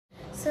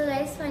So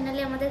guys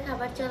finally আমাদের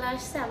খাবার চলে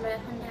আসছে। আমরা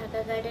এখন ঢাকা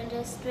গার্ডেন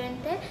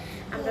রেস্টুরেন্টে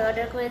আমরা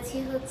অর্ডার করেছি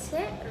হচ্ছে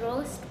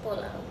রোস্ট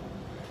পোলাও।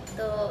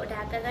 তো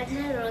ঢাকা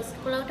গার্ডেনের রোস্ট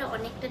পোলাওটা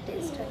অনেকটা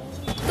টেস্ট হয়।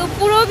 তো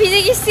পুরো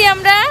ভিজে গেছি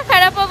আমরা,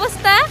 খারাপ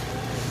অবস্থা।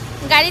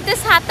 গাড়িতে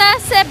ছাতা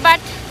আছে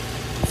বাট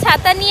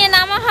ছাতা নিয়ে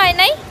নামা হয়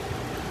নাই।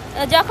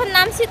 যখন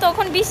নামছি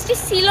তখন বৃষ্টি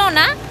ছিল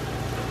না,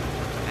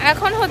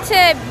 এখন হচ্ছে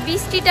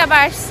বৃষ্টিটা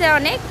বাড়ছে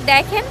অনেক।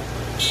 দেখেন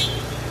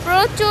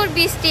প্রচুর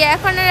বৃষ্টি।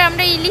 এখন আর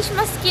আমরা ইলিশ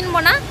মাছ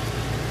কিনবো না,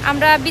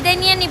 আমরা বিদায়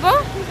নিয়ে নিব,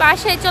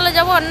 বাসায় চলে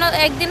যাব। অন্য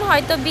একদিন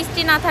হয়তো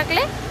বৃষ্টি না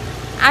থাকলে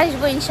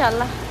আসবো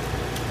ইনশাল্লাহ।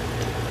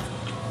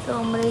 তো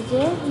আমরা এই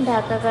যে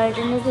ঢাকা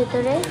গার্ডেনের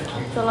ভেতরে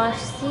চলে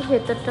আসছি।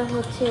 ভেতরটা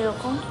হচ্ছে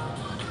এরকম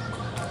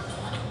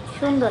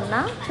সুন্দর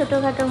না,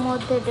 ছোটখাটোর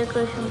মধ্যে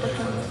ডেকোরেশনটা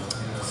সুন্দর।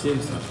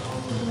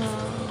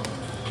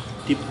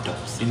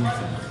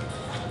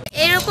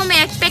 এরকম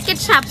এক প্যাকেট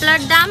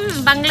শাপলার দাম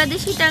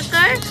বাংলাদেশি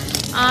টাকার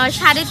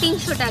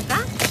 350 টাকা।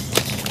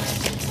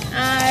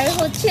 আর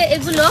হচ্ছে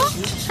এগুলো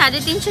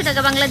 350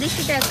 টাকা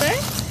বাংলাদেশি টাকার।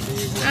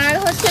 আর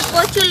হচ্ছে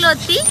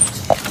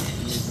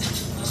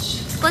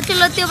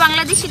কচুলতিও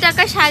বাংলাদেশি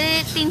টাকা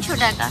 350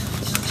 টাকা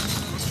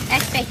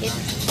এক প্যাকেট।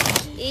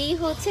 এই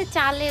হচ্ছে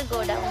চালের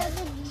গোডাউন,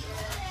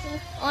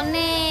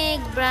 অনেক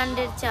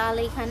ব্র্যান্ডের চাল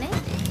এখানে।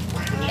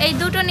 এই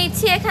দুটো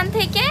নিচ্ছি এখান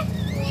থেকে,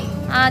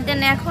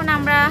 দেন এখন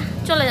আমরা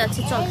চলে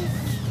যাচ্ছি। চল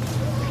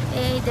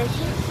এই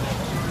দেখি,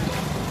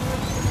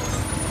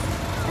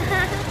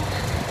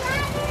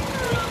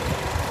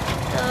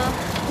 তো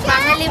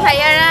বাঙালি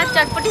ভাইয়ারা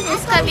চটপটি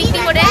ফুচকা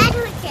বিক্রি করে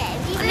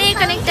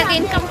অনেক টাকা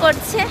ইনকাম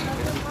করছে।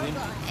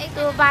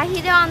 তো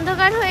বাহিরে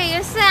অন্ধকার হয়ে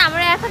গেছে,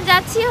 আমরা এখন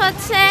যাচ্ছি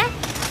হচ্ছে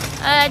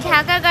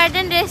ঢাকা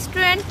গার্ডেন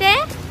রেস্টুরেন্টে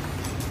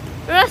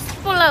রোস্ট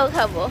পোলাও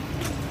খাবো।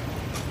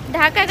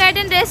 ঢাকা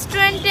গার্ডেন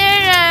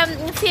রেস্টুরেন্টের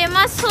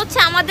ফেমাস হচ্ছে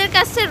আমাদের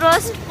কাছে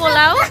রোস্ট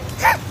পোলাও।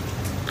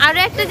 আরও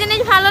একটা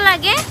জিনিস ভালো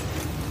লাগে,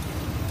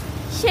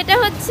 সেটা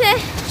হচ্ছে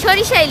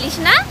সরিষা ইলিশ।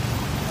 না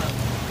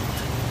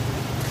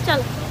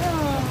চল,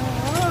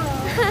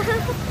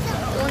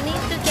 উনি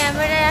একটু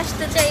ক্যামেরায়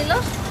আসতে চাইলো।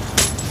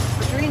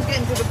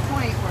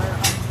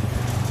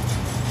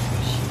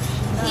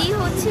 এই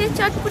হচ্ছে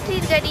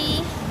চটপটির গাড়ি,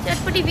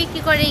 চটপটি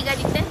বিক্রি করে এই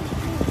গাড়িতে।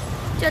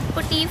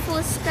 চটপটি,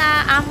 ফুচকা,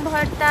 আম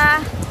ভর্তা,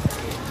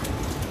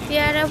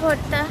 পেয়ারা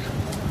ভর্তা,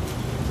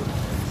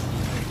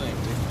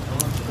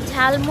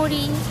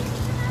 ঝালমুড়ি।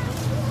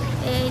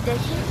 এই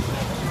দেখি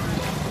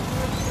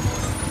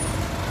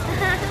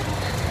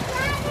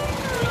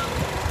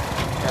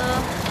তো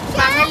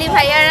বাঙালি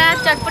ভাইয়ারা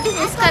চটপটি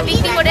ফুচকা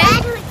বিক্রি করে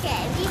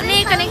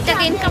অনেক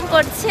টাকা ইনকাম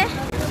করছে।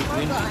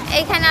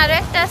 এখানে আরো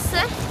একটা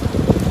আছে,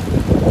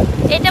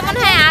 এটা মনে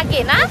হয়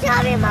আগে না,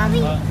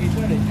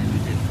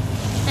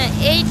 হ্যাঁ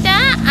এইটা।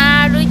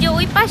 আর ওই যে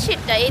ওই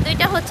পাশেরটা, এই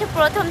দুইটা হচ্ছে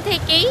প্রথম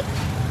থেকেই।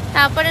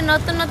 তারপরে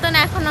নতুন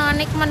এখন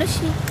অনেক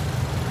মানুষই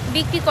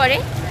বিক্রি করে।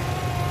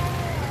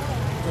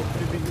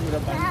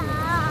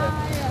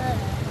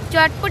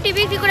 চটপটি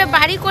বিক্রি করে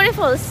বাড়ি করে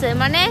ফেলছে,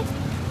 মানে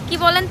কি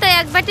বলেন তো,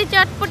 এক বাটি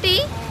চটপটি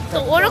তো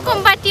ওরকম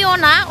বাটিও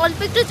না, অল্প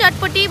একটু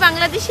চটপটি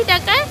বাংলাদেশি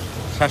টাকায়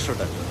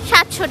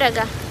 700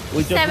 টাকা,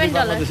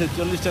 $7।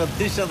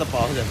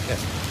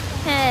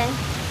 হ্যাঁ,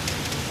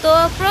 তো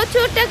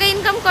প্রচুর টাকা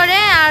ইনকাম করে।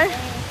 আর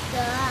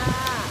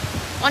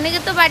অনেকে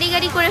তো বাড়ি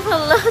গাড়ি করে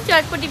ফেললো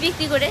চটপটি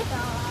বিক্রি করে।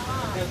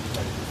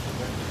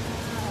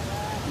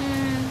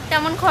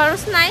 তেমন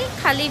খরচ নাই,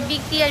 খালি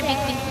বিক্রি আর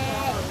বিক্রি।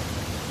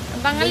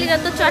 বাঙালিরা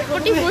তো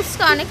চটপটি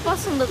ফুচকা অনেক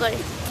পছন্দ করে।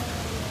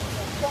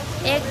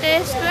 একটা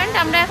রেস্টুরেন্ট,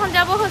 আমরা এখন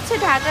যাব হচ্ছে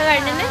ঢাকা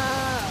গার্ডেনে।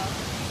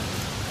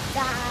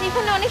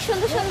 এখানে অনেক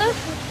সুন্দর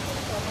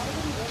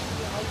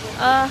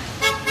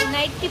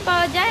নাইট টি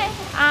পাওয়া যায়।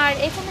 আর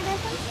এখানে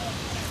দেখেন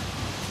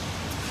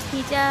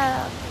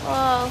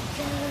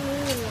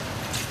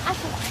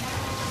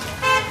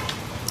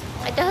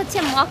এটা হচ্ছে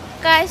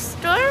মক্কা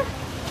স্টোর।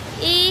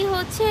 এই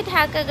হচ্ছে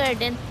ঢাকা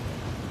গার্ডেন।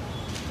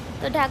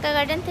 তো ঢাকা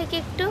গার্ডেন থেকে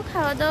একটু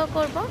খাওয়া দাওয়া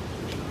করবো।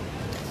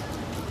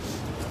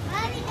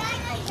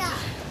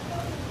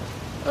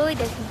 ওই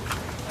দেখুন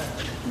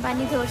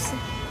বানি ধরছে।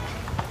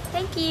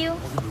 Thank you.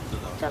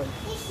 চলো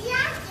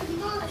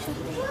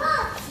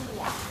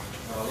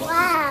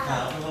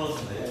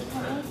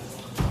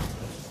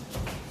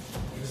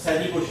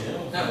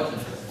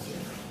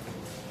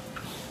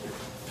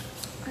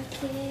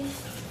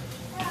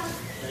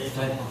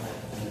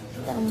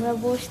আমরা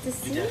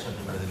বসতেছি।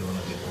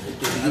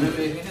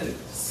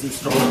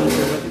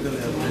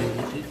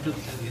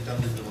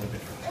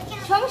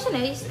 সমস্যা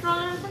নেই,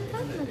 স্ট্রলার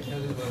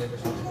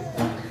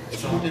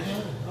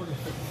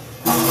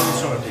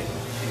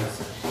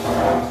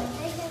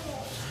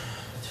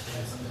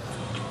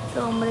তো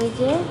আমরা এই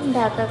যে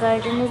ঢাকা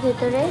গার্ডেনের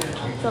ভেতরে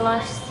চলে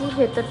আসছি।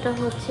 ভেতরটা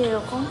হচ্ছে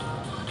এরকম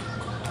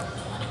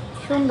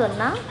সুন্দর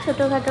না,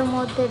 ছোটখাটোর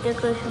মধ্যে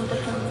ডেকোরেশনটা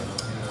সুন্দর।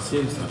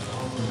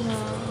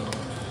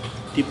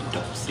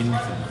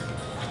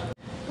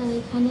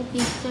 এখানে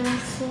পিকচার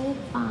আছে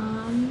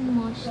পান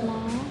মশলা,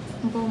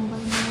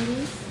 বোম্বাই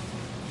মরিচ,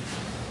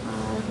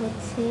 আর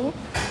হচ্ছে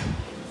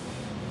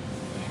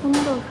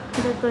সুন্দর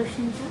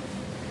ডেকোরেশনটা।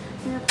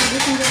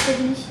 আপনাদের সঙ্গে একটা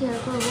জিনিস শেয়ার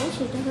করবো,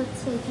 সেটা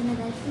হচ্ছে এখানে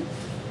দেখেন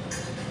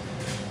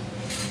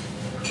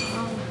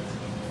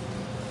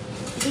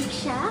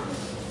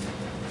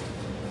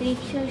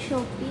রিক্সার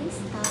শোপিস,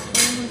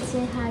 তারপরে হচ্ছে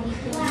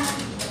হারিকেন,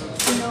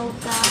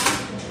 নৌকা,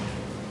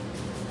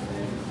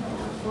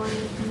 তারপরে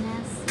এখানে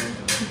আছে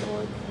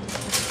বোট,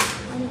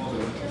 অনেক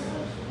কিউট।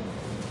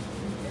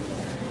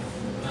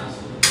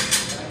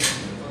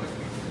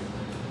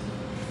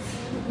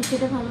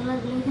 সেটা ভালো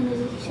লাগলো এখানে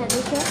রিক্সা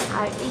দেখে।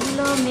 আর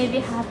এগুলো মেবি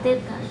হাতের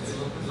কাজ,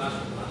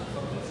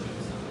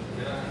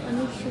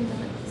 অনেক সুন্দর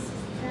লাগছে।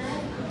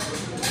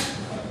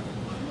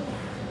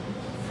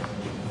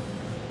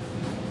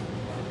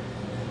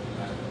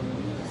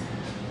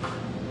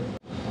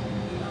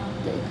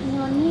 তো এখানে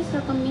অনেক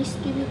রকম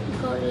মিষ্টি বিক্রি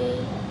করে,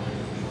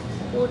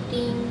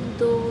 পুডিং,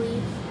 দই,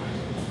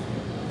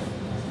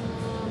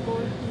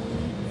 বরফি।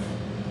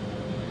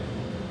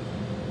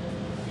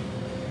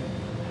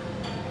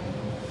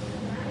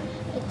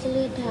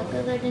 অ্যাকচুয়ালি ঢাকা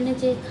গার্ডেনে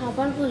যে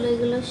খাবারগুলো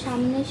এগুলো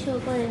সামনে শো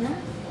করে না,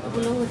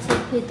 ওগুলো হচ্ছে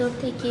ভেতর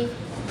থেকে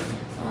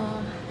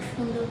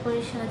সুন্দর করে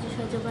সাজো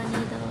সাজো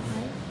বানিয়ে দেওয়া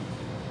হয়।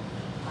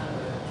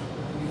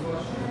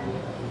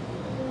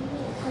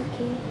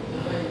 ওকে,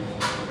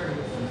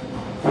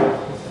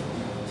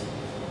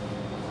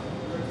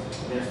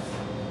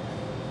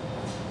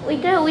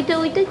 ওইটা ওইটা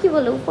ওইটা কি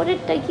বলে,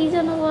 উপরেরটা কি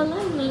যেন বলা,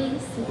 ভুলে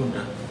গেছি।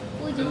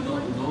 ওই যে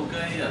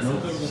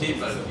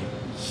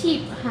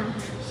শিপ, হ্যাঁ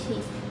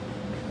শিপ,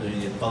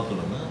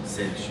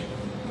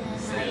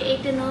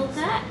 এটা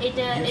নৌকা,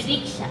 এটা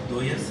রিক্সা।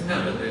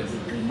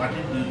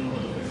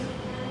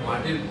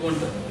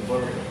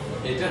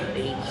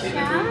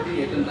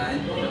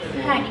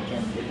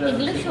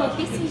 এগুলো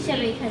শোপিস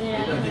হিসাবে এখানে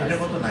রাখা।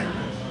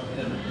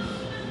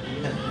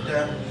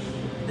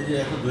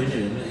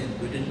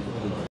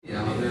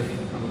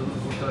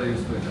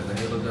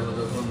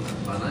 যখন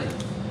বানাই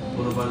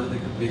কোনোবার যদি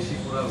একটু বেশি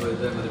পুরা হয়ে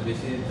যায়, মানে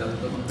বেশি তাহলে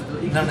তখন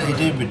না না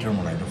এটাই বেটার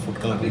মনে হয়, এটা ফুড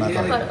কালার না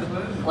করে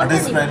এটা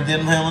স্প্রাইট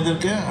দেন ভাই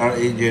আমাদেরকে। আর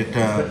এই যে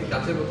এটা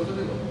কাঁচের বোতলে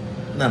দেব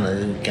না না,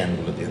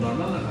 ক্যানগুলো দিয়ে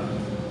নরমাল না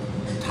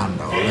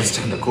ঠান্ডা, অলওয়েজ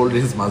ঠান্ডা, কোল্ড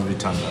ড্রিঙ্কস মাস্ট বি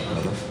ঠান্ডা।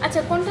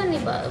 আচ্ছা কোনটা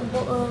নিবা?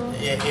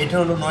 এটা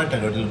হলো 9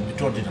 টাকা, এটা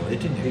 20 টাকা।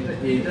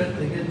 এটা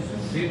থেকে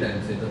 3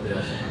 টাইমস এটাতে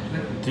আসে,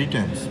 3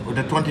 টাইমস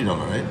ওটা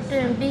 $20 রাইট?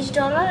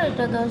 $20,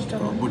 এটা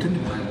 $10। ওটা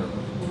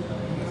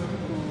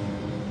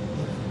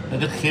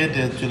এটা খেয়ে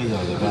চলে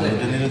যাওয়া যাবে, আর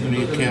এটা নিলে তুমি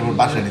খেয়ে আবার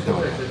বাসায় নিতে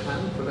পারবে।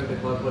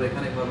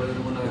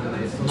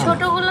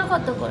 ছোটগুলো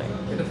কত করে?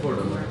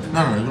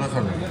 না না এগুলো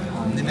খাবে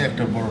দিনে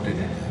একটা বড়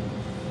টেনে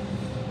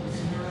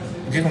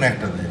যে কোনো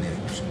একটা দিয়ে নিয়ে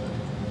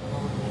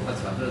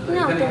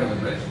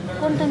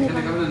কোনটা নিয়ে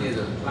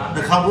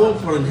খাবো,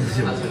 পরে নিয়ে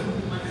যাবো,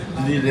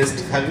 যদি রেস্ট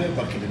খাবে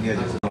বাকিটা নিয়ে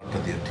যাবো।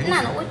 দিয়ে ঠিক না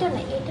না ওইটা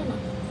না, এটা না,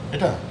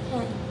 এটা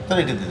হ্যাঁ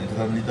তাহলে এটা দিয়ে এটা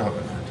তাহলে নিতে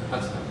হবে না।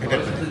 এটা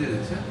একটা দিয়ে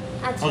দিচ্ছে।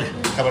 আচ্ছা ওকে,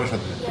 খাবারের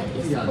সাথে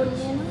স্পুন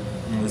নিয়ে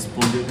নাও।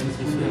 স্পুন দিয়ে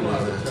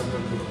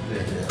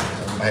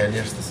ভাইয়া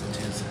নিয়ে আসতেছে,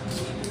 ঠিক আছে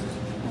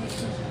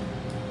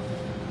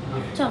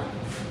চল।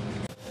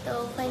 তো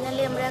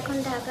ফাইনালি আমরা এখন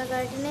ঢাকা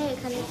গার্ডেনে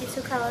এখানে কিছু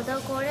খাওয়া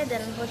দাওয়া করে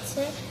দেন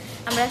হচ্ছে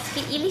আমরা আজকে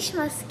ইলিশ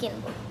মাছ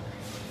কিনবো,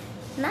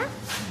 না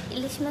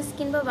ইলিশ মাছ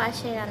কিনবো,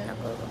 বাসায় রান্না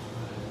করবো।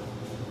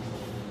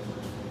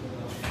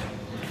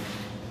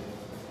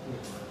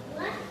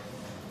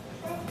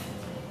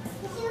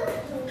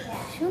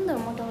 সুন্দর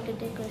মোটামুটি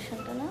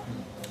ডেকোরেশনটা, না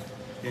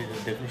এই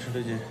ডেকোরেশনটা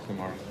যে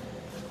তোমার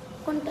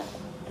কোনটা,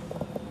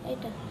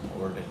 এটা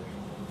ওভার ডেকোরেশন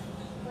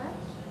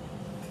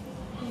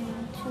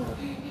সুন্দর।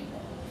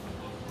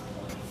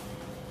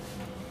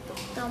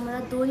 তো আমরা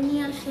দই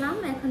নিয়ে আসলাম,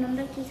 এখন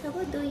আমরা কি খাবো?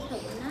 দই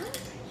খাবো না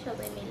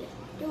সবাই মিলে।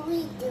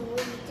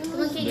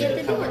 তোমাকে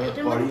ইয়েতে দেবো,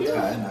 এটার মধ্যে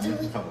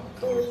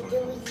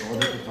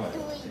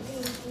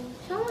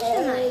সমস্যা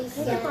নাই,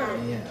 খেতে পারো।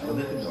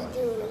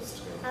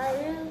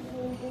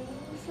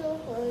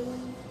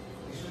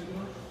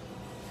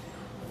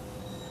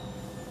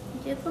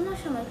 যে কোনো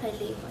সময়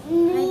খাইলেই হয়,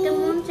 খাইতে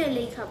মন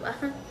চাইলেই খাবা।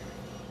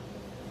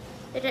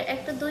 এটা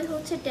একটা দই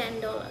হচ্ছে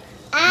 $10।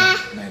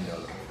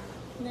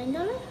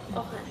 $9? ও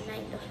হ্যাঁ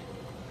 $9,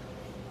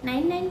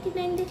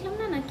 $9.99 দেখলাম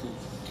না নাকি?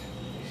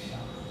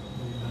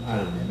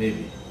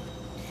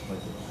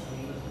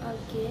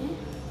 ওকে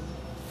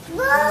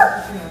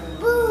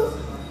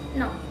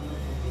না,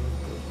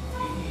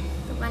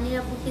 তো পানির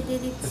আপুকে দিয়ে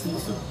দিচ্ছি,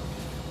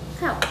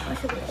 খাও,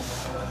 অসুবিধা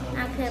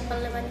না, খেয়ে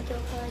পারলে পানি কেউ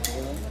খাওয়া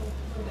যাবে,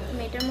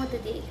 আমি এটার মধ্যে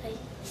দিয়েই খাই।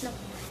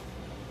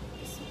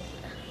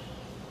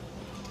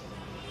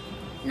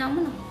 না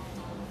মনে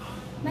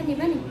বানি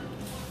বানি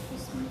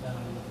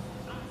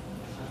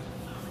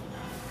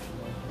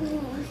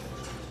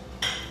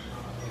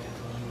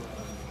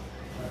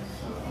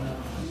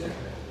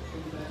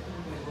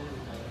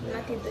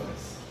মাটি দই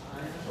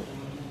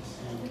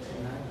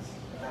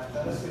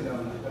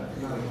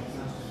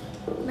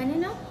মানে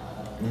না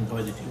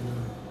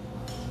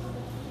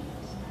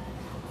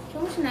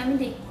সমস্যা না, আমি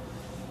দিই।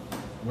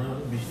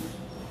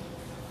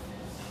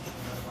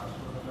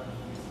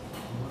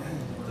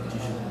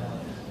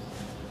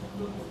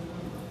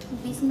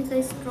 বিস্মিকা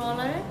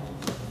স্ট্রলারে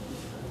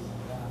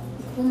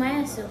ঘুমায়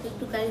আছে, ওকে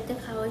একটু গাড়িতে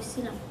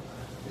খাওয়াইছিলাম।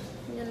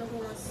 জন্য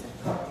ঘুমাচ্ছে।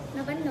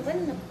 না পারি না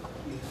পারি না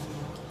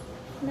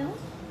না।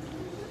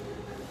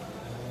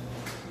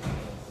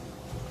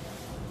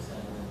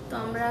 তো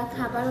আমরা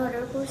খাবার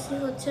অর্ডার করছি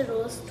হচ্ছে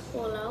রোস্ট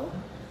পোলাও।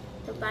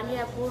 তো পানির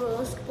আপু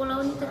রোস্ট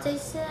পোলাও নিতে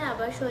চাইছে,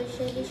 আবার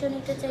সরিষা ইলিশও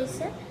নিতে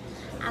চাইছে।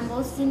 আমি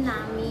বলছি না,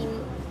 আমি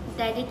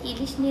ডাইরেক্ট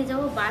ইলিশ নিয়ে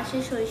যাবো,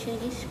 বাসায় সরিষা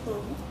ইলিশ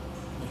করবো।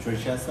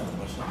 সরিষা আছে আমার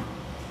বাসায়?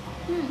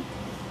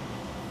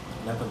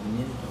 না তো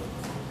নিয়ে যেতে হবে।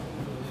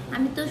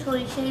 আমি তো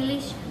সরিষা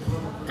ইলিশ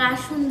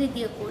কাসুন্দি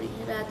দিয়ে করি,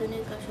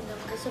 রাঁধুনির কাসুন্দি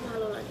আমার কাছে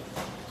ভালো লাগে।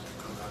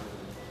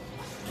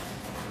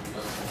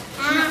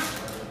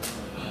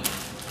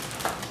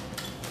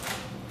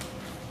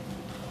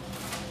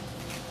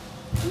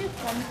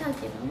 কম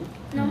থাকে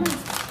না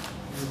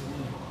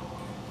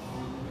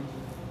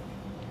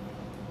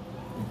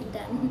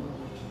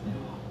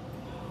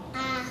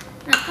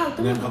না খাও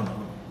তুমি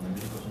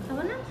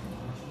খাবো না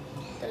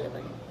তাহলে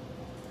পারি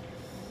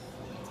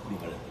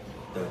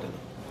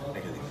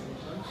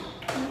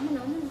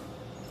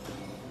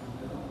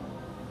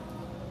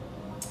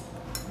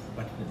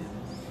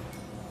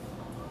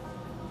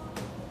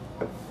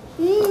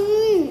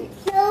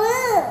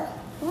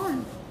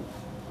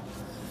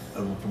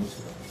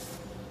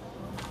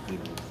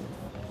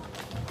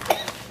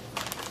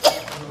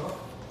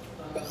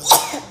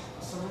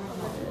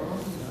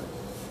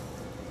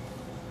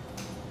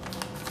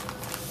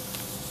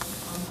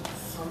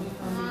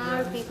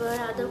আর বিবার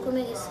আদর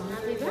কমে গেছে না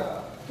বিবার,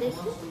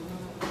 দেখি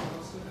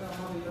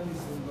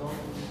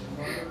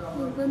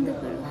বন্ধ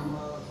করো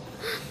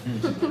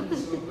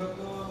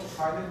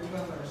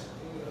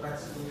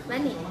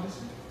মানে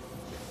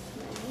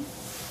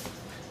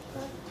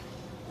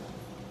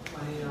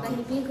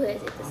বিগ হয়ে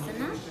যেতেছে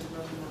না।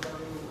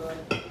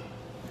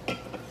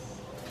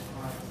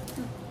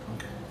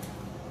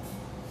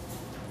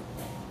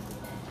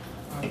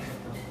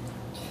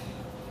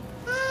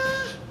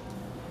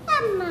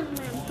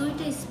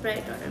 দুইটা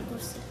স্প্রাইট অর্ডার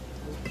করছে।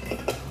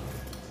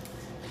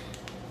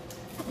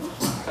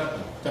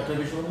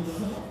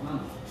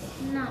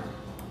 না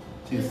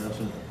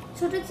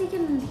ছোট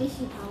চিকেন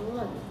বেশি ভালো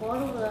লাগে,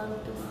 বড়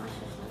তো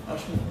আসে না।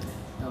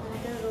 তো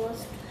আমাদের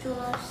রোস্ট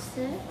চলে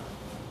আসছে।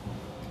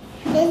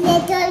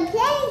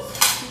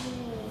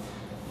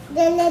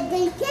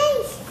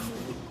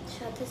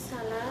 সাথে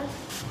সালাদ,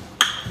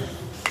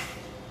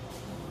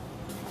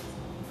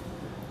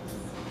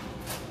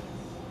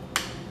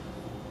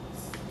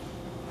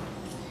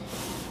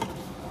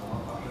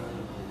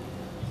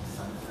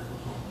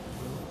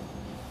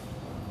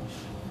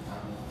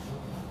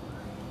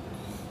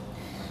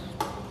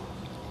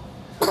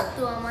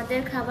 তো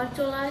আমাদের খাবার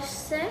চলে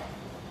আসছে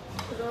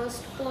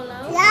রোস্ট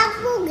পোলাও,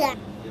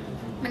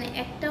 মানে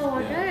একটা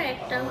অর্ডার,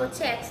 একটা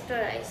হচ্ছে এক্সট্রা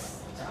রাইস।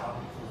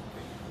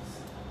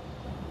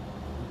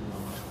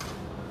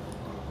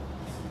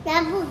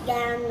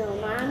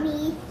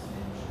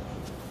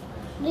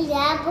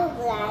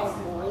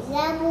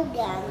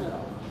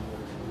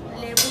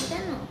 লেবু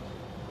কেন?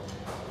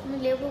 তুমি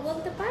লেবু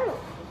বলতে পারো?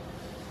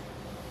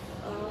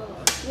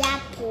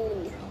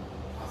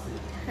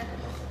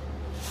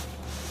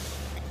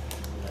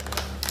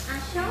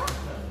 আসো।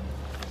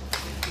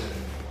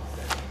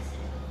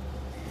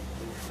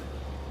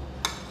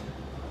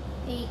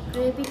 এই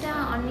গ্রেভিটা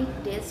অনেক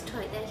টেস্ট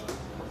হয়, দেখেন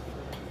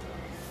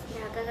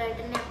ঢাকা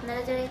গার্ডেনে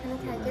আপনারা যারা এখানে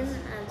থাকেন,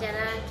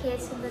 যারা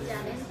খেয়েছেন তো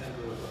জানেন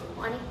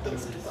অনেক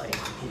টেস্ট করে।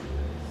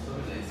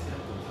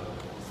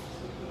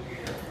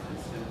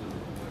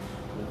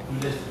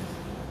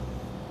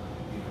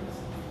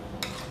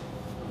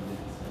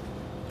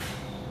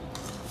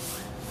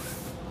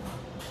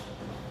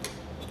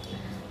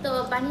 তো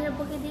পানির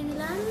আব্বুকে দিয়ে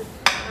দিলাম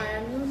আর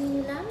আমিও নিয়ে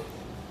নিলাম।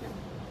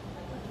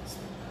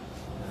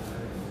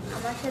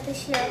 আমার সাথে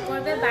শেয়ার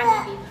করবে বানি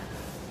বিভ।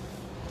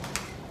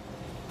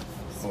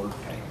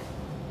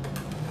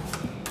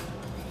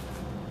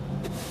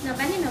 না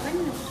বানি না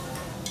বানি না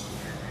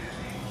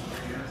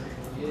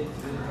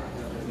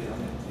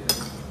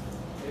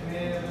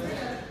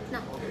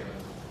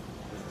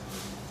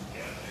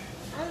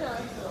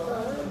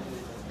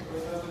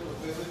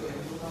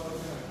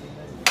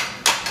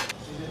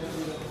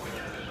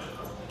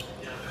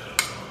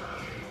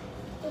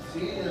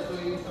Sí,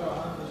 estoy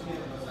trabajando, sí,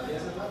 y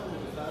hace rato que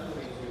estaba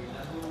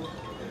terminando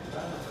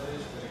temprano,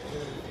 entonces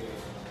requiere que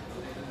lo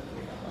dejen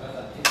para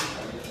la tienda y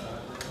salir a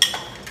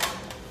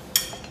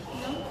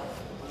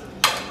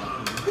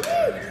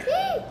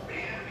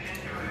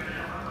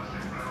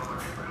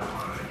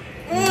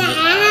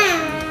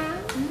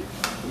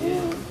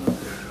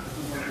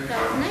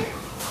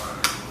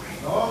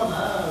No,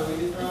 nada,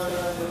 ahorita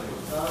era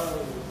resultado,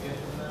 es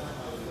una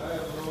madrugada,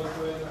 no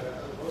estoy en la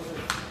casa de cosas.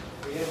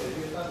 Ella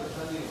decía, está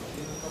pensando y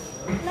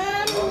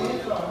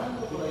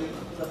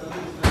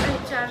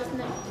charge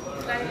নেই,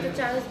 গাড়িতে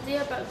charge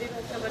দিয়ে পাবি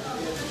আবার।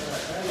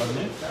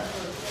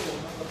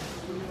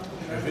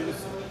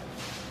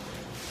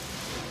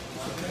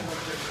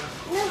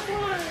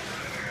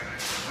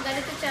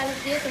 গাড়িতে charge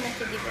দিয়ে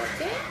তোমাকে দিব,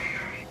 ওকে?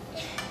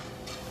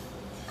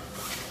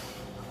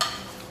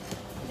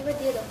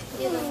 দিয়ে দাও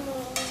দিয়ে দাও।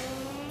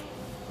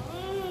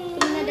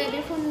 তুমি না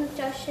ড্যাডির ফোন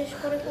চার্জ শেষ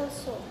করে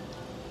ফেলছো।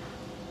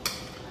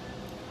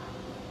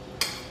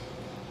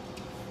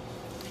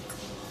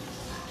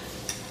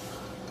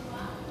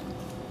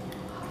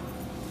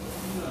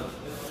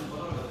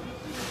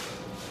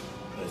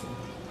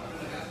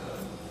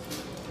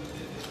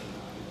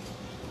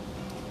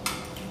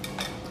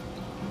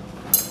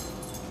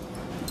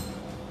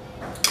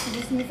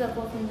 স্নিকার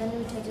কখন জানি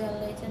উঠে যাওয়া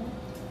হয়েছে না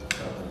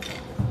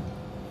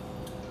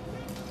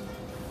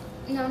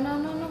No, no,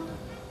 no, no.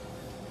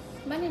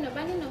 Bunny, no,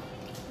 bunny, no.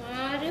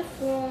 Are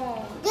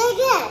phone.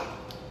 Get.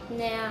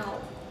 Now.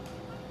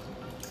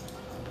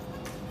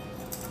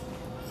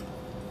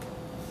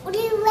 What do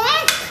you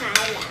red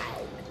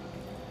highlight?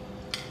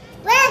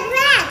 Red.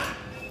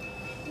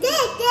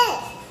 This.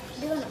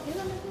 Diba na.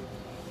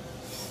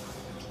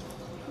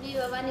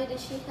 Diba bunny the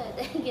she had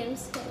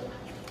games.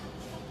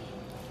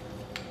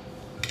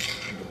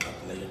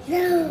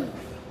 No.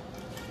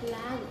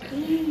 Lag.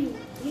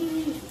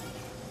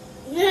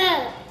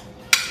 No.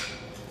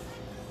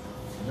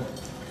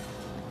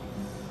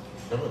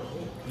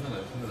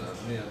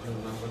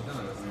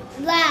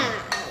 Wow.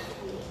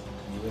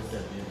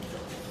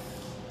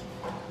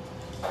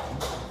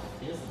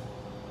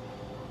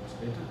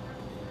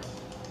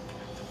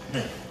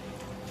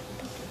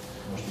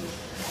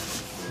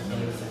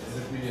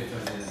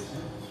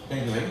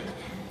 Thank you, mate.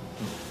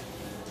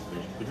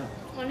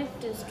 অনেক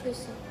test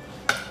হয়েছে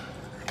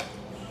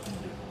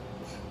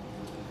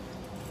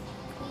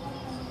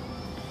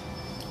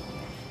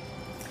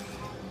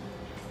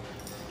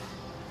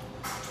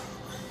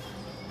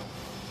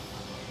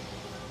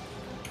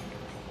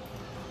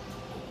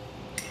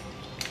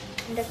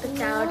একটা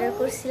চা order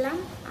করছিলাম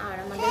আর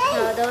আমাদের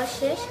খাওয়া দাওয়া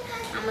শেষ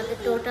আমাদের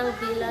টোটাল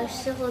বিল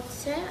আসছে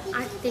হচ্ছে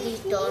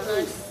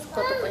 $38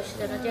 কত পয়সা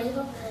যেন যাই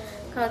হোক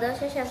খাওয়া দাওয়া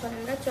শেষ এখন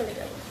আমরা চলে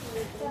যাবো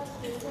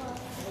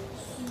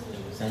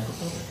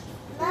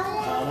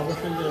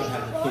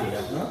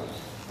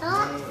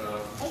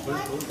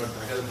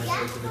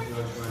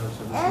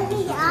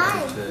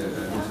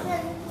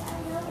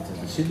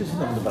সিদ্ধে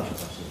সিদ্ধে আমাদের বাসা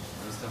পাশে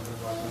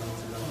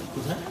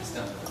কোথায়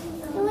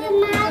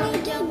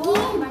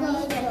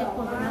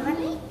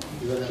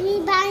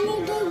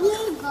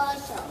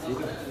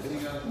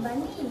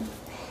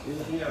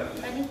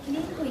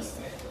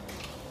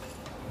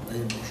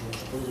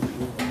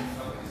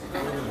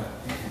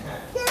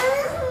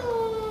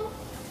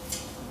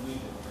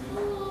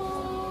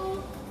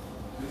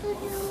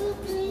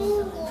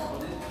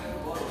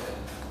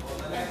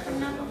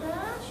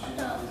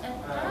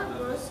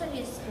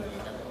গ্রোসারি স্টোর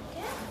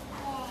ওকে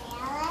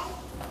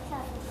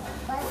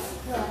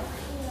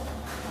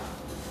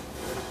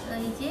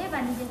এই যে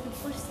বাণিজ্য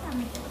করছে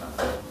আমি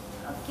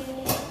ওকে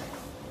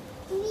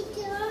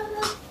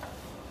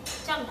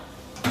চল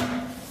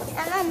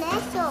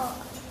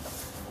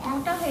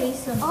মোটা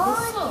হয়েছে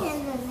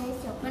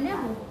মানে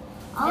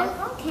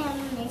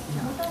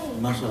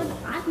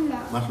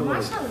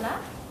মাশাআল্লাহ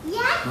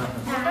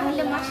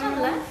তাহলে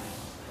মাশাআল্লাহ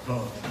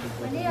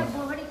মানে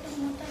আবার একটু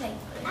মোটা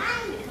লাগবে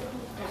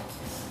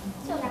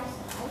চল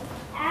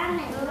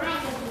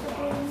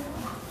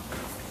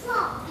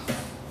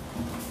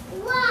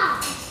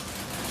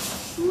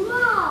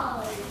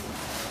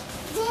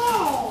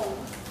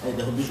এই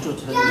দেখো বৃষ্টি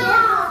হচ্ছে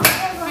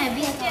হ্যাঁ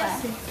বৃষ্টি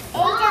আছে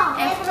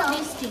এখনো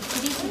বৃষ্টি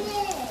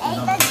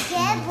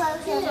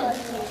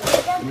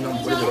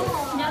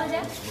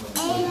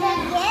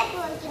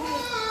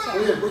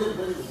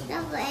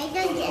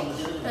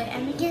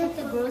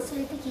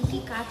গ্রোসারিতে কি কি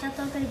কাঁচা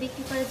তরকারি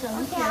বিক্রি করে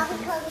চলুন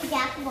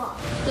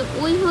তো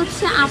ওই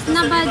হচ্ছে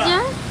আপনা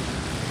বাজার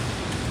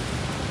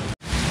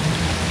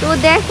তো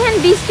দেখেন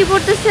বৃষ্টি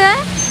পড়তেছে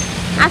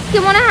আজকে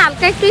মনে হয়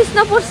হালকা একটু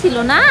স্নো পড়ছিল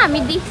না আমি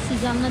দেখছি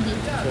জন্মদিন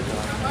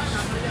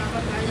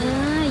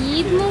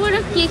ঈদ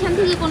মোবারক কি এখান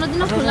থেকে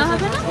কোনোদিনও খোলা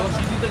হবে না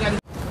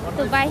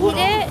তো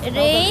বাইরে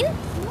রেইন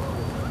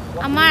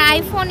আমার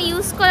আইফোন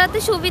ইউজ করাতে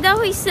সুবিধা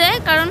হয়েছে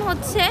কারণ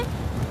হচ্ছে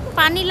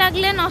পানি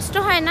লাগলে নষ্ট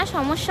হয় না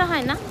সমস্যা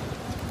হয় না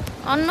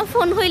অন্য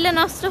ফোন হইলে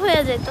নষ্ট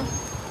হয়ে যেত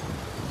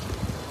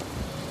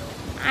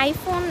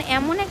আইফোন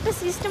এমন একটা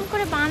সিস্টেম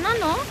করে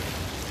বানানো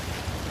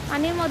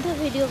পানির মধ্যে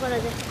ভিডিও করা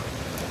যায়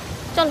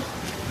চলো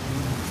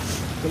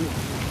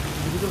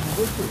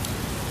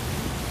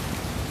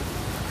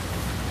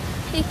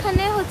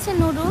এখানে হচ্ছে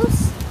নুডলস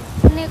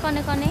অনেক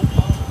অনেক অনেক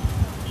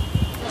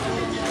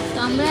তো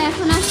আমরা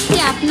এখন আসছি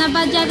আপনা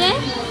বাজারে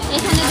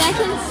এখানে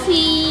দেখেন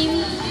সিম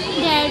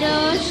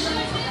ঢেঁড়স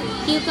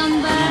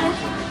কিউকাম্বার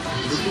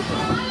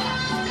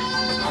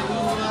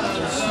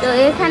তো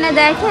এখানে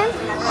দেখেন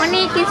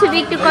অনেক কিছু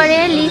বিক্রি করে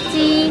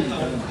লিচি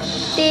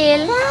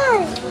তেল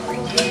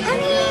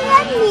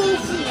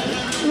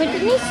মিঠে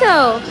নিচ্ছ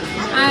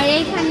আর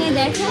এইখানে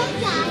দেখেন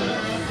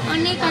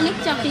অনেক অনেক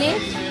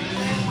চকলেট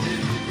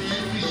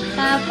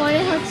তারপরে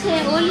হচ্ছে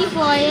অলিভ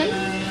অয়েল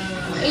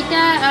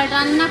এটা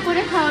রান্না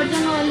করে খাওয়ার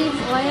জন্য অলিভ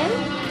অয়েল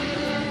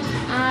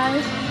আর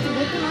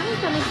দেখুন অনেক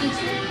অনেক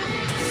কিছু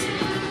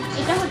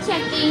এটা হচ্ছে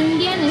একটা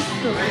ইন্ডিয়ান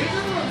স্টোর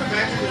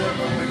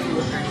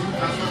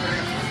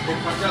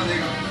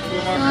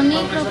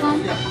অনেক রকম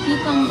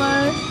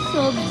কিউকাম্বার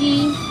সবজি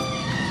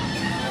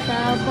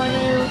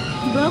তারপরে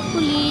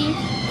ব্রোকলি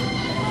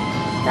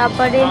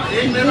তারপরে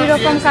 2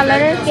 রকম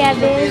কালারের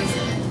ক্যাবেজ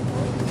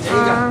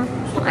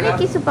অনেক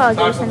কিছু পাওয়া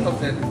যায় এখানে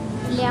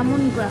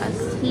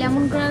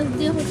লেমন গ্রাস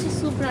দিয়ে হচ্ছে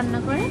স্যুপ রান্না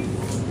করে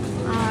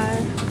আর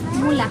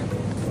মূলা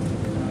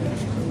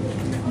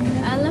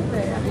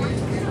অ্যালোভেরা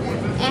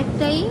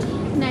একটাই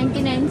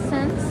 99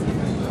 সেন্টস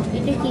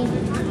এটা কি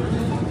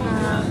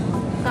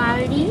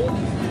কারি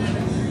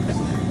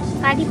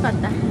কারি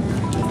পাতা,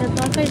 এটা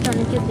তরকারিটা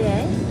অনেকে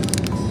দেয়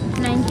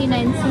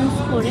 99 সেন্টস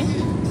করে।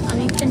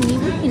 আমি একটা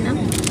নিব কিনা,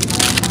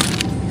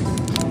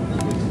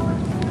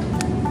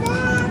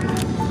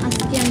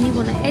 আজকে আমি নিব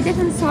না। এই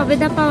দেখেন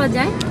সবেদা পাওয়া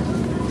যায়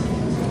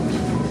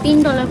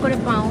 $3 করে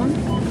পাউন্ড।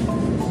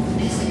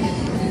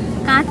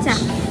 কাঁচা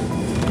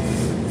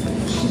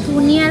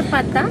ধনিয়ার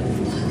পাতা,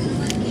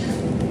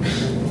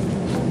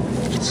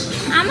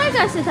 আমার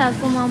কাছে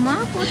থাকো মামা,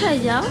 কোথায়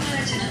যাও?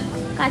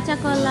 কাঁচা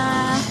কলা,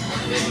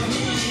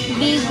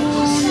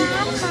 বেগুন,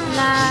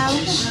 লাউ,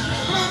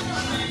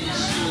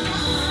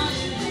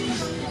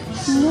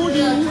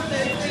 মুড়ি,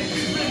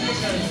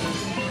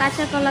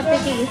 কাঁচা কলা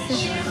পেকে গেছে,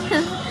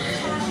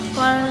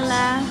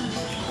 করলা,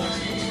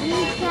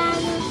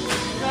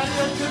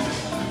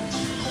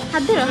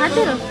 হাত ধরো হাত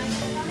ধরো।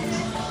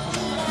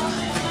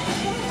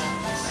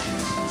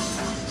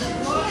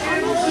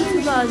 কিছু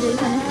পাওয়া যায়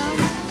এখানে।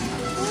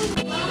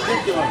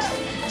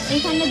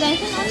 এখানে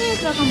দেখেন অনেক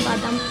রকম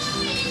বাদাম।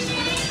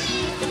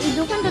 এই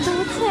দোকানটাতে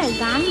হচ্ছে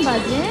গান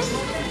বাজে,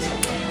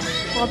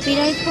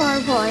 কপিরাইট হওয়ার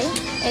ভয়।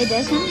 এই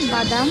দেখেন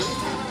বাদাম,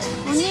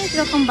 অনেক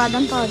রকম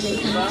বাদাম পাওয়া যায়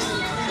এখানে।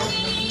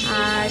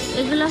 আর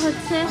এগুলো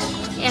হচ্ছে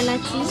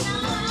এলাচি,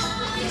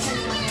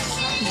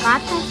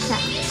 বাতাসা।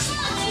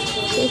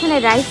 এখানে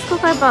রাইস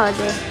কুকার পাওয়া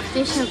যায়,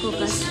 প্রেশার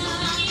কুকার,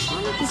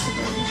 অনেক কিছু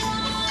পাওয়া যায়।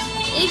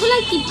 এগুলো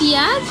কি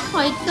পেঁয়াজ,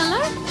 হোয়াইট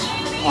কালার,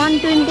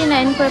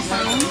 129 করে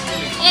পাউন্ড।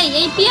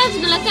 এই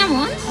পেঁয়াজগুলো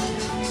কেমন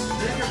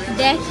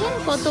দেখেন,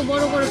 কত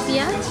বড় বড়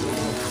পেঁয়াজ।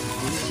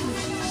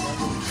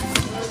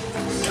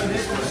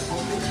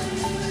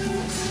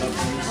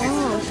 ও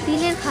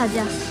তিলের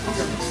খাজা,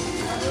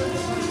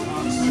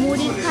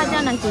 মুড়ির খাজা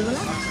নাকি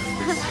এগুলো?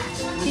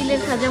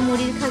 তিলের খাজা,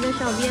 মুড়ির খাজা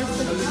সবই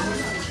আছে।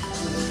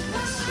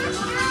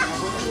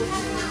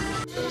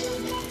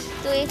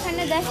 তো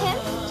এখানে দেখেন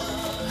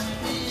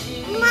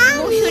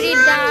মুসুরির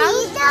ডাল,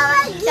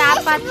 চা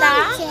পাতা,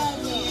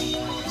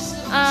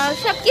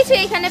 সবকিছু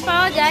এখানে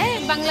পাওয়া যায়।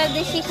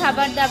 বাংলাদেশি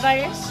খাবার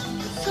দাবারের,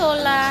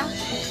 ছোলা,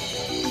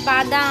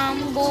 বাদাম,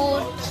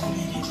 বুট,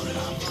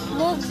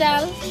 মুগ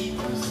ডাল,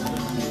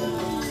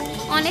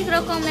 অনেক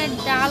রকমের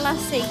ডাল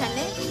আছে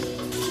এখানে।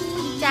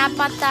 চা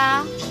পাতা,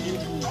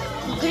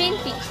 গ্রিন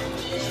টি,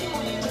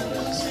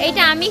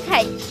 এইটা আমি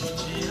খাই।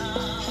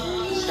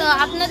 তো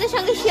আপনাদের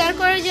সঙ্গে শেয়ার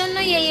করার জন্য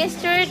এই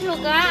স্টোরে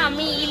ঢোকা।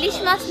 আমি ইলিশ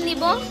মাছ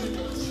নিব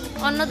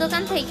অন্য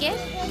দোকান থেকে।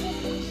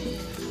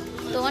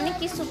 তো অনেক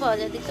কিছু পাওয়া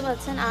যায় দেখতে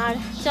পাচ্ছেন। আর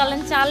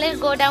চলেন চালের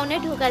গোডাউনে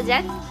ঢোকা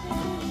যাক।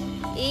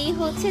 এই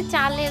হচ্ছে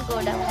চালের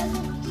গোডাউন,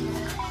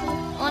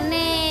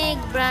 অনেক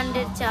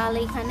ব্র্যান্ডের চাল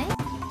এখানে।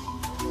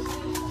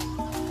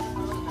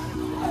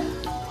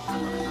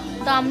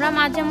 তো আমরা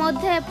মাঝে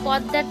মধ্যে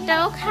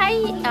পদ্মারটাও খাই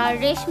আর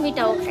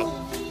রেশমিটাও খাই,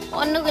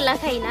 অন্যগুলা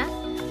খাই না।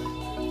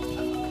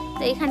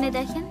 তো এখানে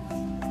দেখেন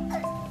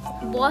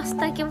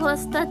বস্তাকে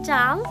বস্তা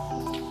চাল,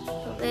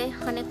 তবে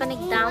অনেক অনেক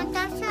দাম।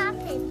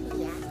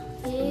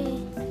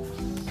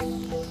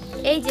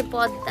 এই যে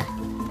পদ্মা,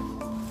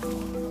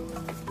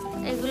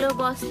 এগুলো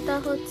বস্তা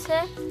হচ্ছে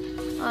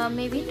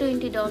মেবি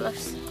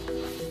 $20।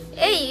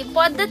 এই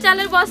পদ্মা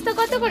চালের বস্তা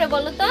কত করে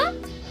বলো তো?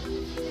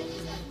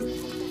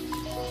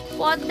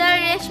 পদ্মার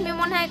রেশমি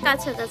মনে হয়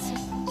কাছাকাছি,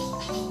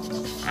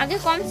 আগে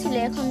কম ছিল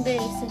এখন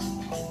বেড়েছে।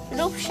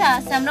 রূপসা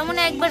আছে, আমরা মনে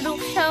হয় একবার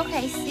রূপসাও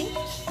খাইছি।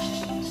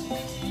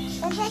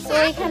 তো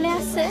এখানে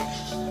আছে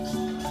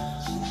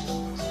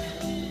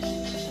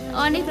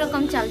অনেক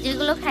রকম চাল,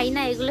 যেগুলো খাই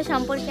না, এগুলো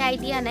সম্পর্কে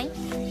আইডিয়া নাই।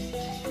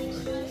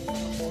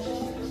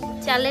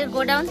 চালের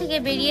গোডাউন থেকে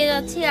বেরিয়ে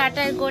যাচ্ছি,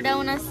 আটার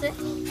গোডাউন আছে।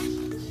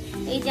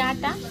 এই যে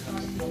আটা,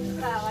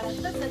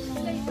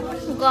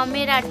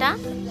 গমের আটা।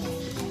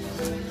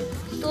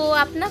 তো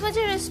আপনার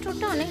কাছে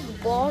রেস্টুরেন্টটা অনেক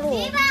বড়।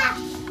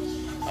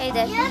 এই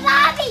দেখেন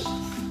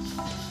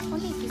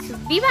অনেক কিছু।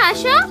 বিভা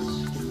আসো,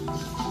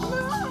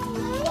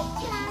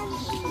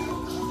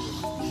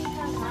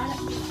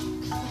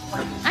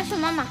 আসো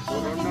মামা।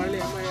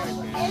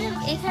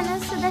 এখানে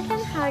আছে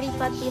দেখেন হাঁড়ি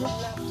পাতিল,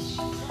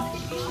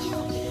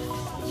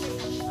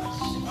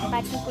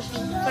 বাটি কুটি,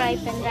 fry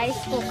pan, rice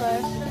cooker,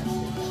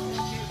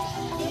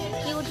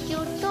 cute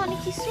cute তো অনেক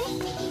কিছু।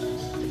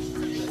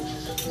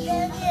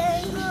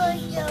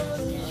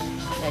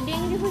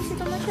 ডেঙ্গি খুশি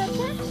তোমার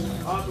সাথে।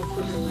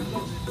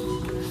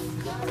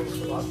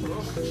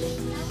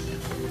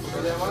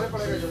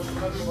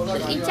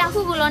 এই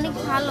চাকুগুলো অনেক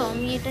ভালো,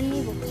 আমি এটা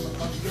নিব।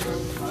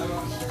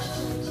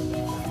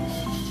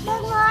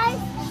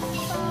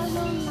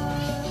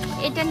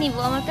 এটা নিব,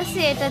 আমার কাছে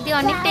এটা দিয়ে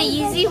অনেকটা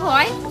ইজি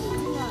হয়।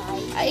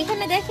 আর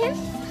এখানে দেখেন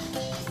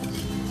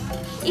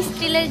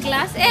স্টিলের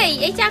গ্লাস।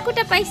 এই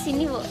চাকুটা পাইছি,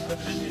 নিব।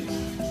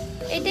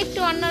 এটা একটু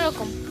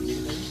অন্যরকম,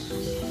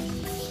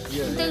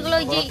 কিন্তু এগুলো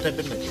ওই যে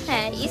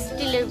হ্যাঁ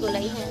স্টিলের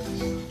গুলাই। হ্যাঁ,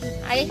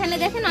 আর এখানে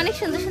দেখেন অনেক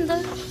সুন্দর সুন্দর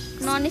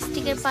নন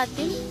স্টিকের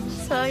পাতিল।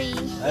 সরি,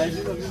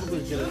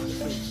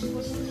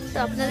 তো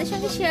আপনাদের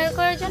সঙ্গে শেয়ার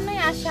করার জন্যই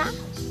আসা।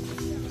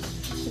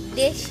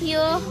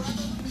 দেশীয়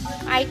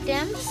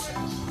আইটেমস,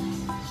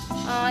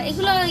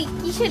 এগুলো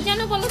কিসের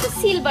জন্য বলো তো?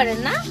 সিলভারের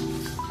না,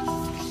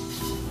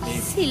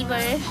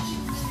 সিলভারের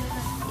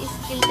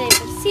স্টিল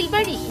টাইপের,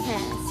 সিলভারই,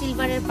 হ্যাঁ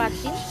সিলভারের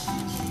পাতিল।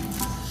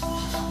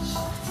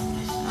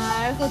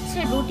 আর হচ্ছে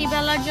রুটি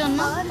বেলার জন্য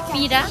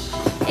পিড়া।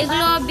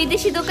 এগুলো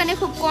বিদেশি দোকানে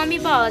খুব কমই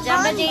পাওয়া যায়।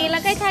 আমরা যে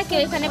এলাকায় থাকি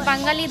ওইখানে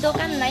বাঙালি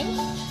দোকান নাই,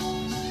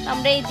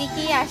 আমরা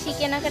এইদিকেই আসি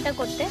কেনাকাটা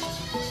করতে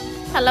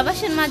থালা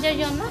বাসন মাজার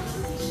জন্য।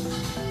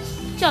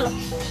 চলো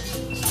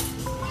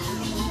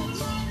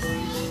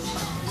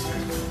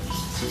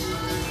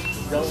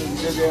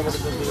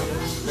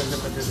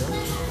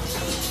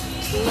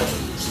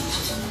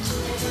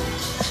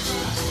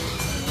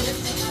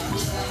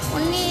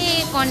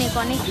অনেক অনেক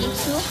অনেক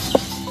কিছু।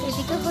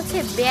 এদিকে হচ্ছে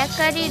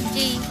বেকারির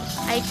যে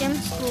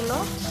আইটেমসগুলো,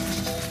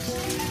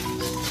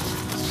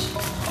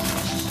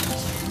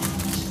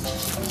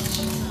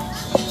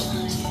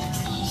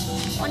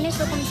 অনেক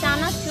রকম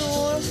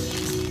চানাচুর,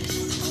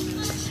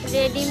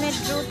 রেডিমেড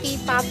রুটি,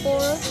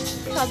 পাপড়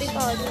সবই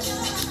পাওয়া যায়।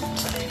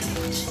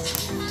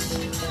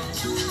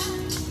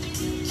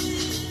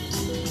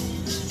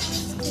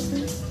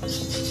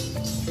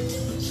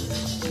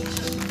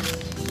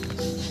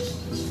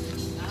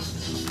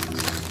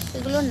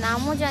 এগুলোর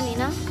নামও জানি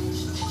না।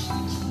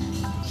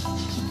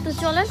 তো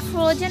চলেন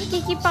ফ্রোজেন কি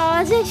কি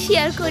পাওয়া যায়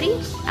শেয়ার করি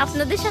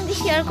আপনাদের সঙ্গে।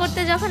 শেয়ার করতে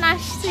যখন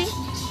আসছি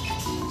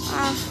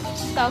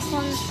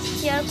তখন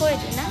শেয়ার করে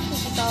দিই না কি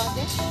কি পাওয়া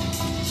যায়।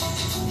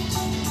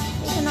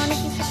 এখানে অনেক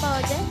কিছু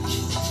পাওয়া যায়।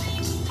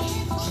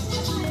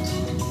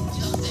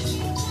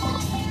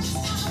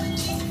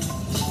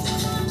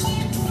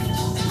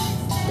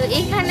 তো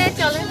এখানে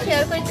চলেন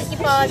শেয়ার করি কি কি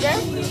পাওয়া যায়।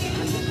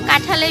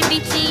 কাঁঠালের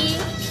বিচি,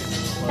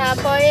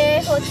 তারপরে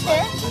হচ্ছে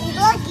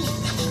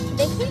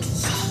দেখি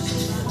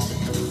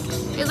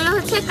এগুলো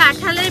হচ্ছে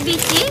কাঁঠালের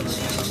বিচি।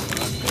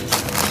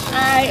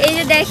 আর এই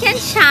যে দেখেন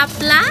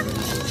শাপলা,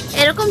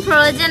 এরকম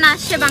ফ্রোজেন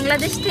আসছে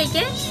বাংলাদেশ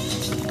থেকে।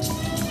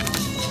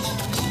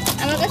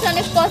 আমার কাছে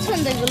অনেক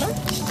পছন্দ এগুলো।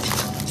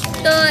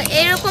 তো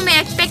এরকম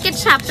এক প্যাকেট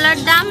শাপলার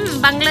দাম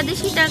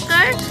বাংলাদেশি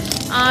টাকার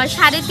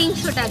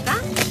 350 টাকা।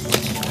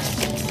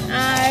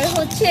 আর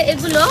হচ্ছে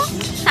এগুলো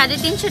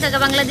 350 টাকা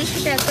বাংলাদেশি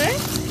টাকার।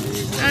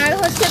 আর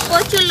হচ্ছে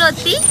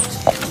কচুলতি,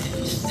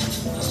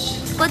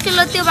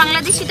 কচুলতিও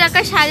বাংলাদেশি টাকা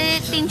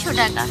 350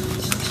 টাকা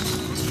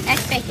এক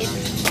প্যাকেট।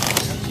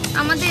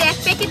 আমাদের এক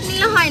প্যাকেট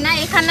নিলে হয় না।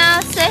 এখানে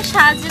আছে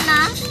সাজনা,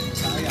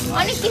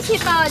 অনেক কিছু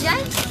পাওয়া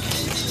যায়।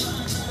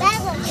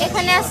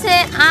 এখানে আছে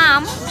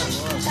আম,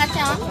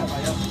 কাঁচা আম,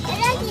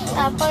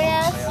 তারপরে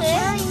আছে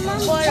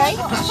বড়াই,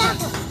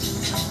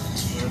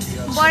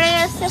 বড়াই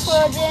আছে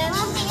ফ্রোজেন,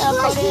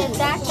 তারপরে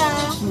ডাটা,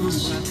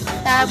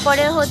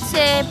 তারপরে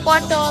হচ্ছে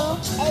পটল।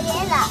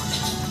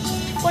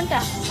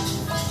 কোনটা?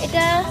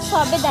 এটা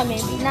সবেদা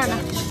মেবি, না না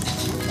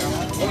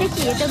এটা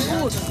কি? এটা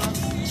গুড়,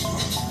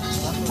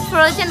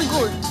 ফ্রোজেন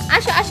গুড়।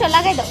 আসো আসো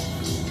লাগাই দাও।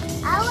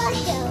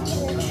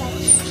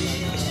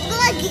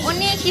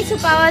 অনেক কিছু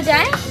পাওয়া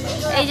যায়।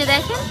 এই যে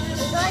দেখেন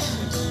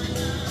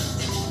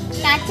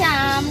কাঁচা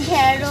আম,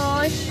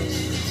 ঢেঁড়স,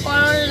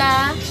 করলা,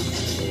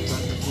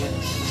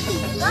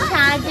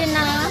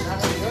 সাজনা,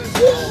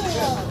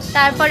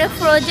 তারপরে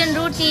ফ্রোজেন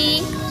রুটি,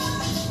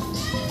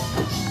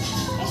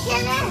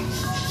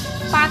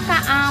 পাকা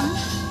আম।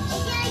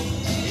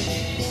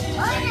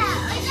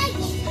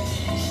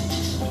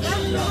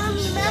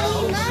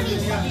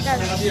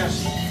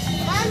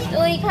 তো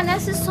এখানে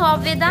আছে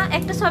সবেদা,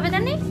 একটা সবেদা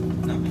নেই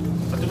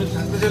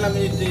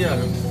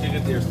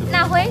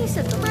না, হয়ে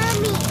গেছে তো।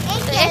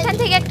 তো এখান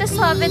থেকে একটা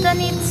সবেদা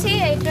নিচ্ছি,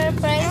 এটার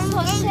প্রাইস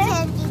হচ্ছে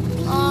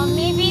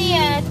মেবি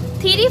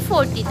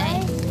 349।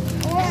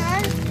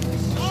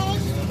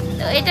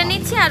 তো এটা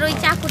নিচ্ছি, আর ওই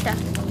চাকুটা,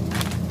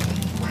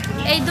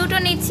 এই দুটো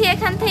নিচ্ছি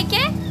এখান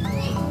থেকে।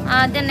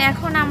 দেন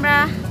এখন আমরা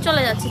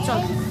চলে যাচ্ছি।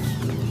 চল,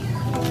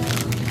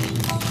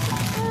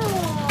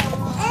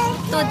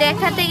 তো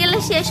দেখাতে গেলে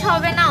শেষ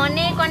হবে না,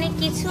 অনেক অনেক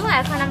কিছু।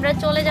 এখন আমরা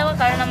চলে যাব,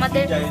 কারণ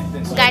আমাদের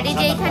গাড়ি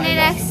যেখানে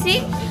রাখছি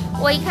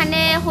ওইখানে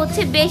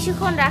হচ্ছে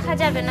বেশিক্ষণ রাখা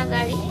যাবে না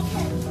গাড়ি,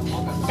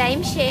 টাইম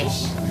শেষ।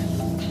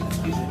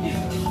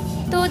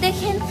 তো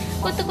দেখেন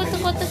কত কত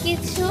কত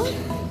কিছু।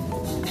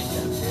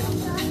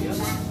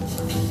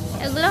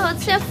 এগুলো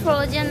হচ্ছে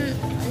ফ্রোজেন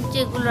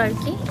যেগুলো আর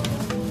কি,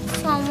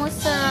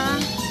 সমোসা,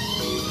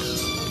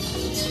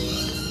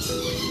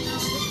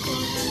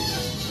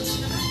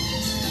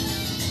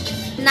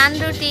 নান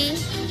রুটি,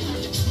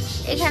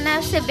 এখানে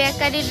আছে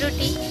বেকারির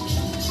রুটি,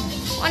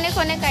 অনেক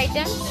অনেক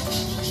আইটেম।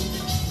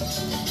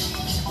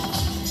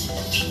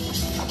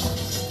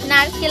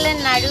 নারকেলের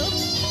নাড়ু,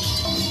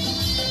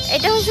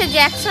 এটা হচ্ছে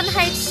জ্যাকসন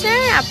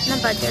হাইটসের আপনার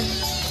বাজার।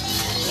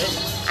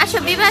 আসো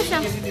বিভা আসো।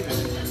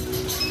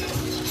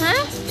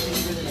 হ্যাঁ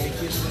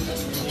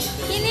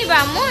কি নিবা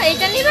আম্মু?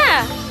 এটা নিবা?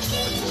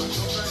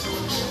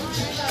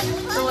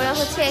 তো ওরা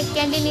হচ্ছে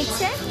ক্যান্ডি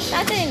নিচ্ছে,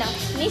 তাড়াতাড়ি নাও।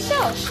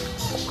 নিছো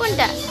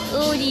কোনটা?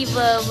 ওরি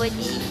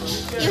বাবারি,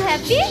 ইউ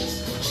হ্যাপি?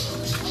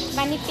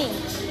 বানি পিঙ্ক।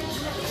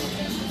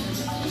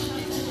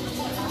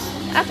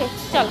 ওকে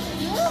চলো।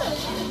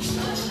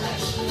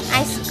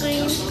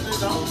 আইসক্রিম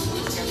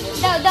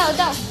দাও দাও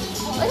দাও,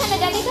 ওখানে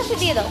দাদির কাছে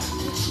দিয়ে দাও।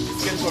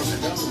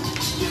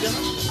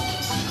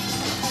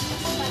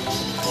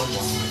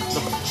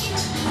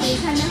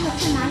 এখানে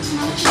হচ্ছে মাছ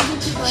মাংস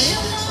বিক্রি করে,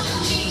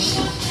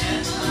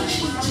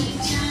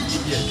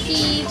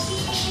 চিপস,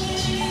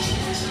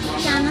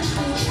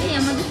 চানাচুর। এই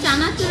আমাদের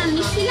চানাচুর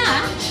নিচ্ছি না,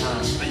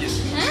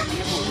 হ্যাঁ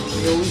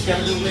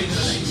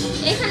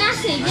এখানে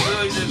আছে। এই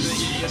যে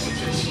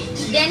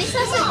ডেনিস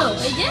আছে তো,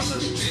 এই যে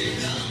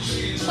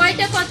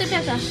কয়টা কত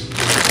টাকা?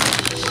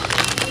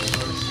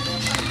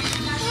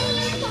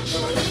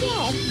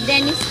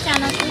 ডেনিস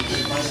চানাচুর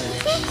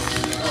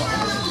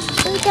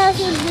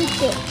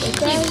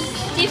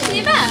চিপস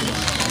নিবা?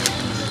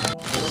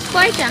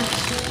 কয়টা?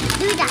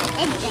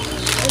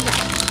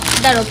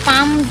 ধরো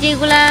পাম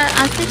যেগুলা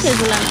আছে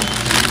সেগুলা না,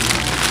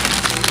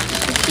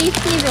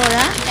 চিপস নিবে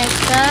ওরা।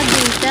 একটা,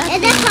 দুইটা,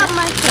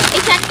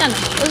 এই চারটা না,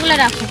 ওইগুলা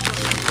রাখো।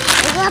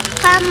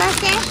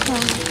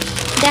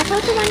 দেখো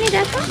তো মানে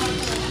দেখো,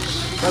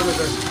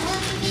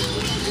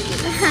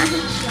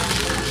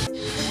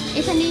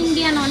 এখানে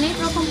ইন্ডিয়ান অনেক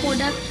রকম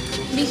প্রোডাক্ট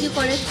বিক্রি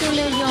করে,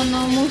 চুলের জন্য,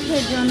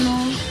 মুখের জন্য।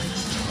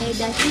 এই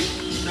দেখেন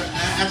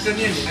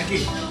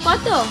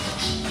কত?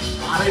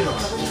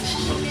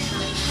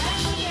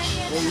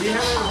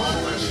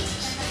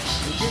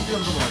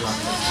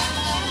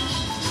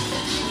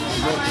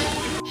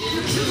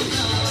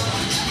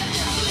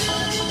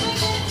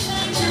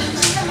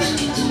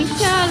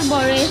 বিশাল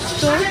বড়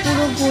স্টোর,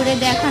 পুরো ঘুরে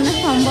দেখানো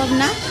সম্ভব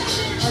না,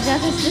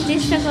 যথেষ্ট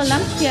চেষ্টা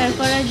করলাম শেয়ার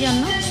করার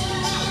জন্য।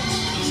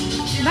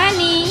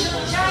 বানি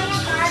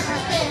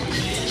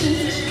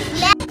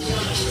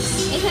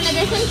এখানে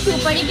দেখেন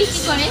সুপারি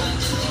বিক্রি করে।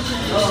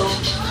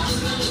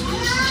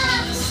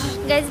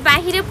 গাইস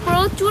বাহিরে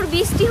প্রচুর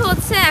বৃষ্টি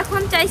হচ্ছে,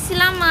 এখন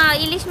চাইছিলাম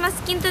ইলিশ মাছ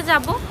কিনতে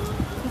যাব,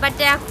 বাট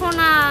এখন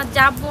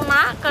যাব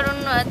না, কারণ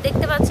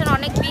দেখতে পাচ্ছেন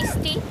অনেক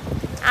বৃষ্টি।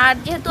 আর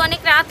যেহেতু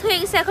অনেক রাত হয়ে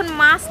গেছে, এখন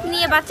মাছ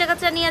নিয়ে বাচ্চা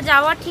কাচ্চা নিয়ে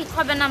যাওয়া ঠিক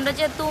হবে না। আমরা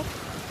যেহেতু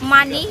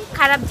মানি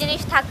খারাপ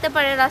জিনিস থাকতে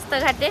পারে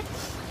রাস্তাঘাটে,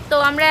 তো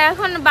আমরা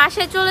এখন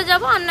বাসায় চলে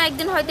যাব। অন্য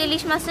একদিন হয়তো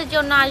ইলিশ মাছের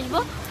জন্য আসব,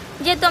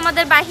 যেহেতু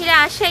আমাদের বাহিরে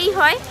আসাই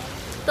হয়।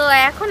 তো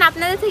এখন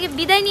আপনাদের থেকে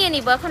বিদায় নিয়ে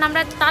নিব। এখন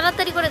আমরা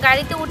তাড়াতাড়ি করে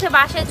গাড়িতে উঠে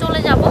বাসায়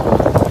চলে যাব।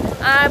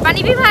 আর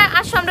বাণী বিভা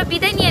আসো, আমরা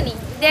বিদায় নিয়ে নিই।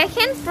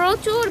 দেখেন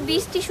প্রচুর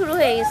বৃষ্টি শুরু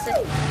হয়ে গেছে,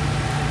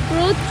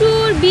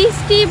 প্রচুর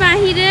বৃষ্টি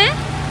বাহিরে।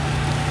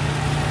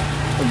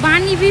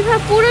 বাণী বিভা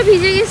পুরো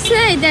ভিজে গেছে,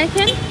 এই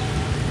দেখেন।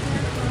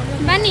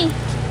 বাণী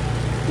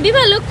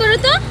বিভা লুক করো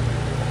তো,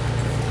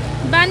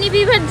 বাণী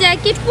বিভার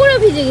জ্যাকেট পুরো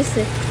ভিজে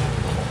গেছে।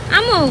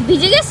 আমো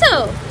ভিজে গেছো?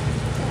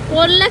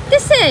 কোল্ড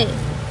লাগতেছে,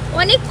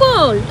 অনেক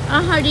কোল্ড।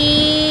 আহারে,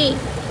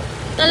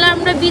 তাহলে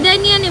আমরা বিদায়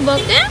নিয়ে নেব।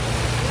 ওকে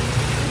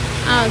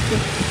ওকে।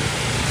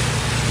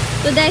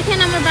 তো দেখেন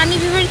আমার বাণী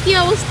বিভার কি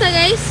অবস্থা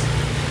গাইস।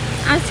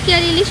 আজকে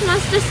আর ইলিশ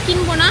মাছটা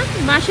কিনবো না,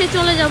 বাসায়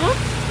চলে যাব।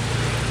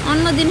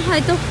 অন্যদিন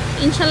হয়তো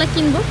ইনশাল্লাহ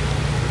কিনবো।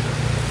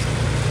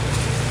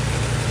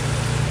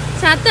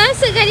 ছাতা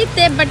আছে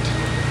গাড়িতে, বাট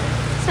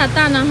ছাতা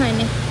আনা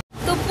হয়নি।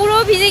 তো পুরো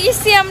ভিজে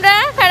গেছি আমরা,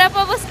 খারাপ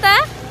অবস্থা।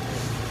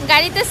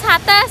 গাড়িতে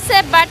ছাতা আছে,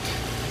 বাট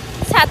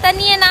ছাতা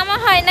নিয়ে নামা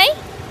হয় নাই।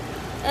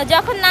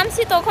 যখন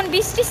নামছি তখন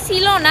বৃষ্টি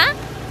ছিল না,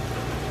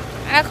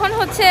 এখন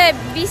হচ্ছে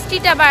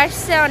বৃষ্টিটা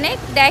বাড়ছে অনেক।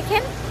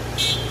 দেখেন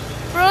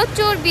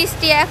প্রচুর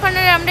বৃষ্টি। এখন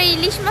আর আমরা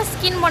ইলিশ মাছ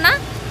কিনবো না,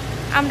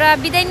 আমরা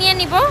বিদায় নিয়ে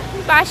নিব,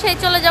 বাসায়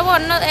চলে যাব।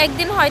 অন্য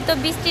একদিন হয়তো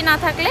বৃষ্টি না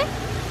থাকলে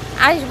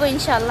আসবো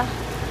ইনশাল্লাহ।